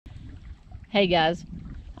Hey guys,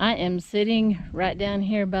 I am sitting right down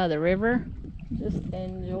here by the river, just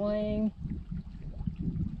enjoying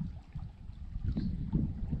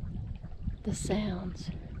the sounds.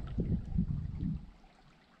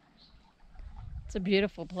 It's a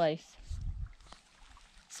beautiful place,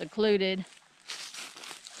 secluded,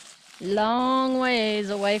 long ways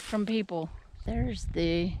away from people. There's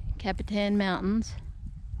the Capitan Mountains,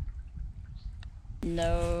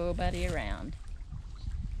 nobody around.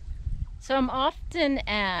 So I'm often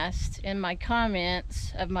asked in my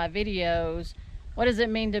comments of my videos, what does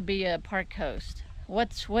it mean to be a park host?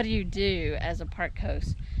 What do you do as a park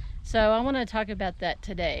host? So I want to talk about that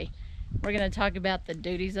today. We're going to talk about the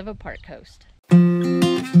duties of a park host.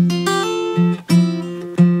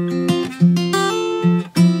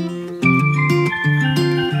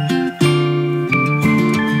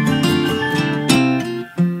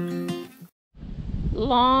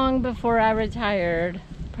 Long before I retired,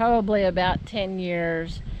 probably about 10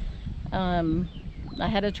 years, I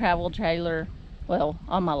had a travel trailer. Well,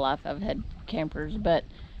 all my life I've had campers, but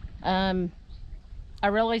I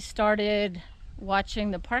really started watching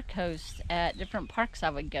the park hosts at different parks I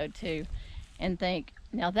would go to and think,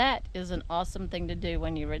 now that is an awesome thing to do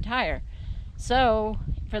when you retire. So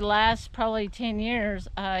for the last probably 10 years,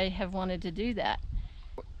 I have wanted to do that.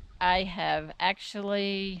 I have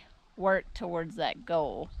actually worked towards that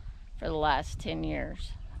goal for the last 10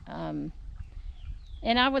 years.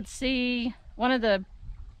 And I would see, one of the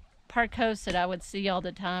park hosts that I would see all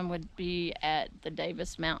the time would be at the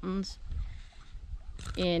Davis Mountains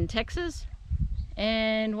in Texas.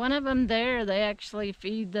 And one of them there, they actually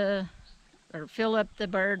fill up the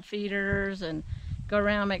bird feeders and go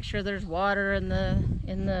around, make sure there's water in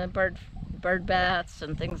the bird baths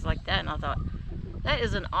and things like that. And I thought, that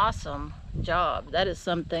is an awesome job. That is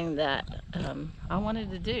something that I wanted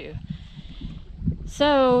to do.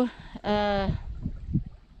 So I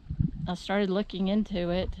started looking into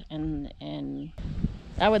it, and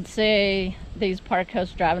I would see these park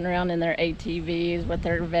hosts driving around in their ATVs with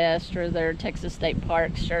their vest or their Texas State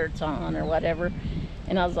Park shirts on or whatever.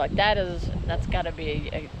 And I was like, that's got to be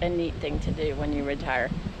a neat thing to do when you retire.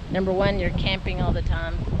 Number one, you're camping all the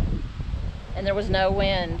time, and there was no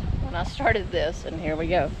wind when I started this, and here we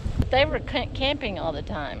go. They were camping all the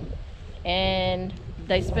time, and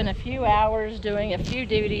they spent a few hours doing a few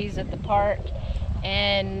duties at the park,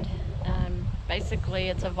 and basically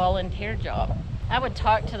it's a volunteer job. I would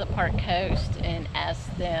talk to the park host and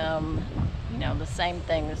ask them, the same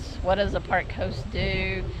things. What does a park host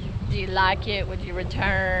do? Do you like it? Would you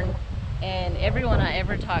return? And everyone I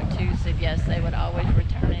ever talked to said yes, they would always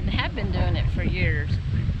return, and have been doing it for years.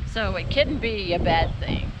 So it couldn't be a bad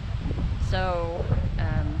thing. So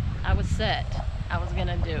I was set. I was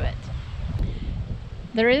gonna do it.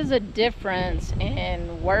 There is a difference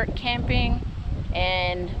in work camping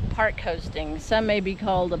and park hosting. Some may be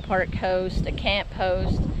called a park host, a camp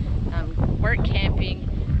host, work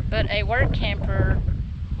camping, but a work camper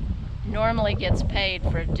normally gets paid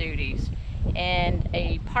for duties, and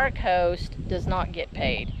a park host does not get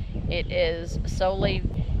paid. It is solely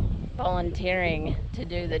volunteering to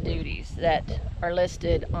do the duties that are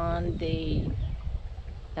listed on the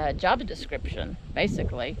job description,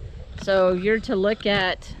 basically. So you're to look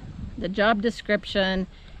at the job description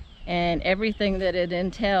and everything that it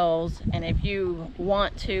entails, and if you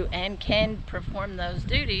want to and can perform those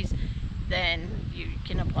duties, then you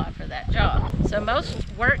can apply for that job. So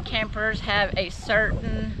most work campers have a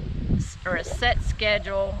certain or a set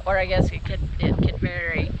schedule, or I guess it could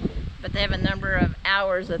vary, but they have a number of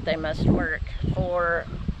hours that they must work for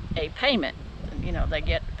a payment. They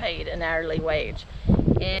get paid an hourly wage.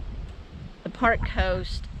 And the park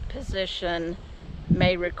host position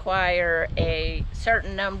may require a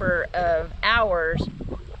certain number of hours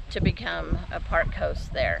to become a park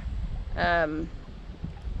host there. I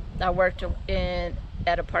worked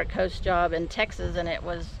at a park host job in Texas, and it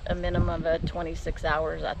was a minimum of 26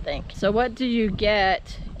 hours, I think. So what do you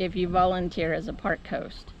get if you volunteer as a park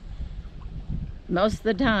host? Most of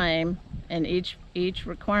the time, and each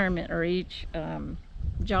requirement or each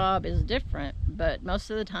job is different, but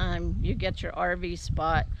most of the time you get your RV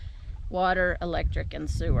spot, water, electric, and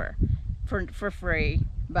sewer for free,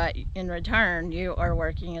 but in return you are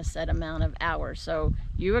working a set amount of hours. So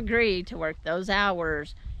you agree to work those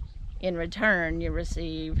hours. In return, you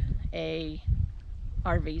receive a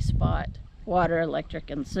RV spot, water,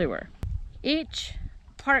 electric, and sewer. Each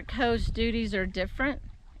park host duties are different,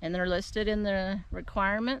 and they're listed in the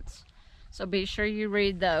requirements, so be sure you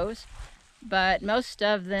read those. But most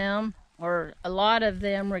of them, or a lot of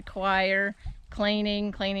them, require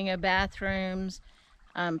cleaning of bathrooms,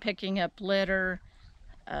 picking up litter,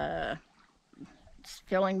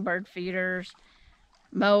 filling bird feeders,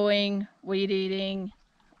 mowing, weed eating,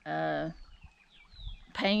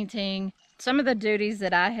 painting. Some of the duties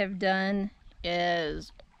that I have done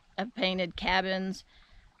is I've painted cabins,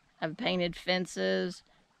 I've painted fences,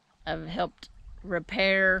 I've helped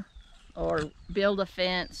repair or build a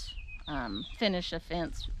fence, finish a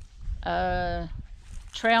fence.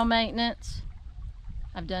 Trail maintenance.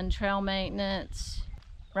 I've done trail maintenance.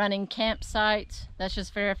 Running campsites. That's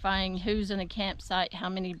just verifying who's in a campsite, how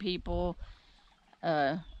many people,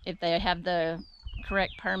 if they have the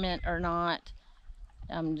correct permit or not.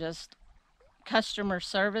 Just customer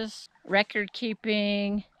service, record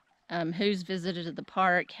keeping, who's visited the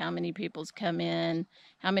park, how many people's come in,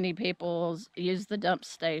 how many people's use the dump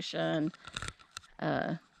station,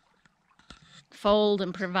 fold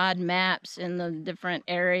and provide maps in the different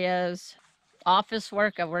areas. Office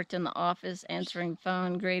work, I've worked in the office, answering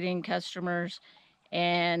phone, greeting customers,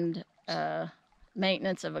 and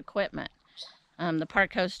maintenance of equipment. The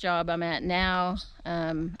park host job I'm at now,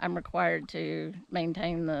 I'm required to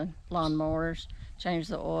maintain the lawnmowers, change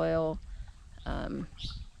the oil,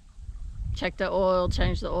 check the oil,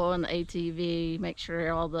 change the oil in the ATV, make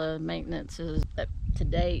sure all the maintenance is up to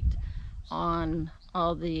date on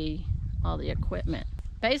all the equipment.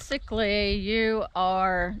 Basically, you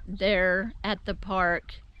are there at the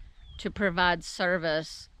park to provide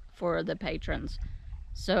service for the patrons.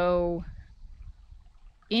 So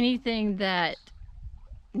anything that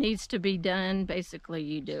needs to be done, basically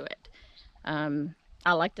you do it.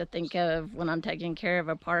 I like to think of when I'm taking care of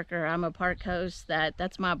a park or I'm a park host,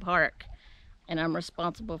 that's my park and I'm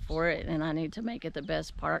responsible for it, and I need to make it the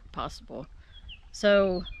best park possible.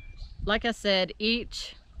 So like I said,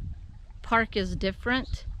 each park is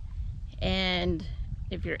different, and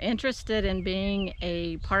if you're interested in being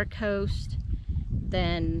a park host,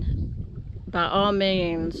 then by all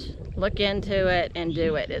means look into it and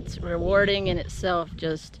do it. It's rewarding in itself.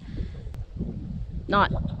 Just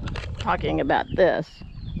not talking about this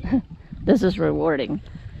this is rewarding,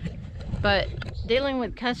 but dealing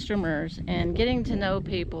with customers and getting to know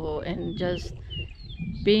people and just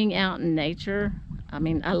being out in nature. I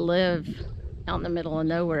mean, I live out in the middle of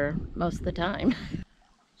nowhere most of the time.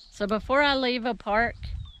 So before I leave a park,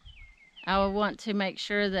 I want to make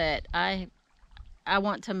sure that I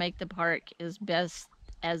want to make the park as best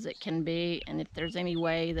as it can be, and if there's any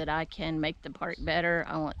way that I can make the park better,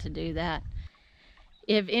 I want to do that.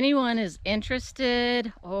 If anyone is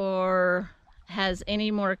interested or has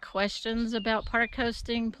any more questions about park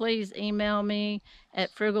hosting, please email me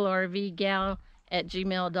at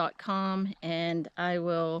frugalrvgal@gmail.com, and I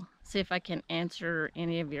will see if I can answer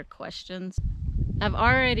any of your questions. I've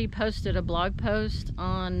already posted a blog post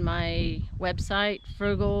on my website,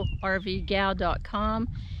 frugalrvgal.com.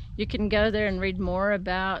 You can go there and read more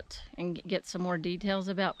about and get some more details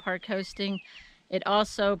about park hosting. It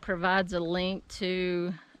also provides a link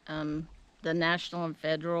to the national and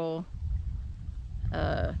federal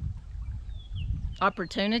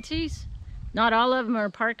opportunities. Not all of them are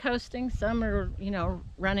park hosting. Some are,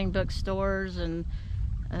 running bookstores, and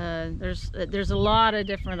there's a lot of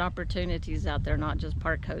different opportunities out there, not just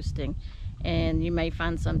park hosting. And you may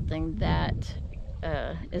find something that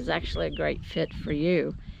is actually a great fit for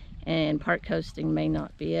you, and park hosting may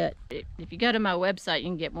not be it. If you go to my website, you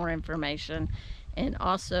can get more information. And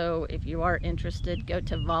also, if you are interested, go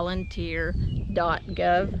to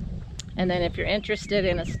volunteer.gov. And then if you're interested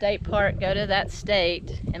in a state park, go to that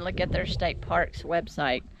state and look at their state parks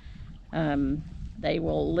website. They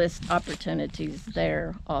will list opportunities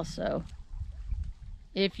there also.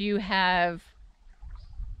 If you have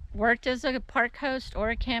worked as a park host or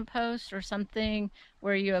a camp host or something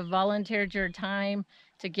where you have volunteered your time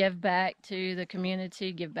to give back to the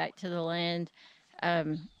community, give back to the land,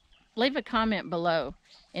 leave a comment below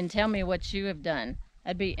and tell me what you have done.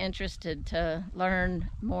 I'd be interested to learn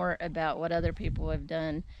more about what other people have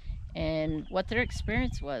done and what their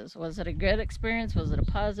experience was. Was it a good experience? Was it a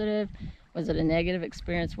positive? Was it a negative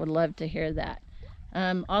experience? Would love to hear that.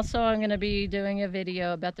 Also, I'm going to be doing a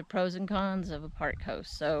video about the pros and cons of a park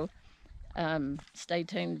host, so stay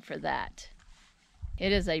tuned for that.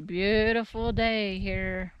 It is a beautiful day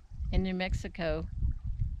here in New Mexico.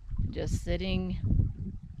 Just sitting,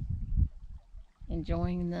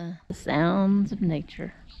 enjoying the sounds of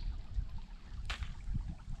nature.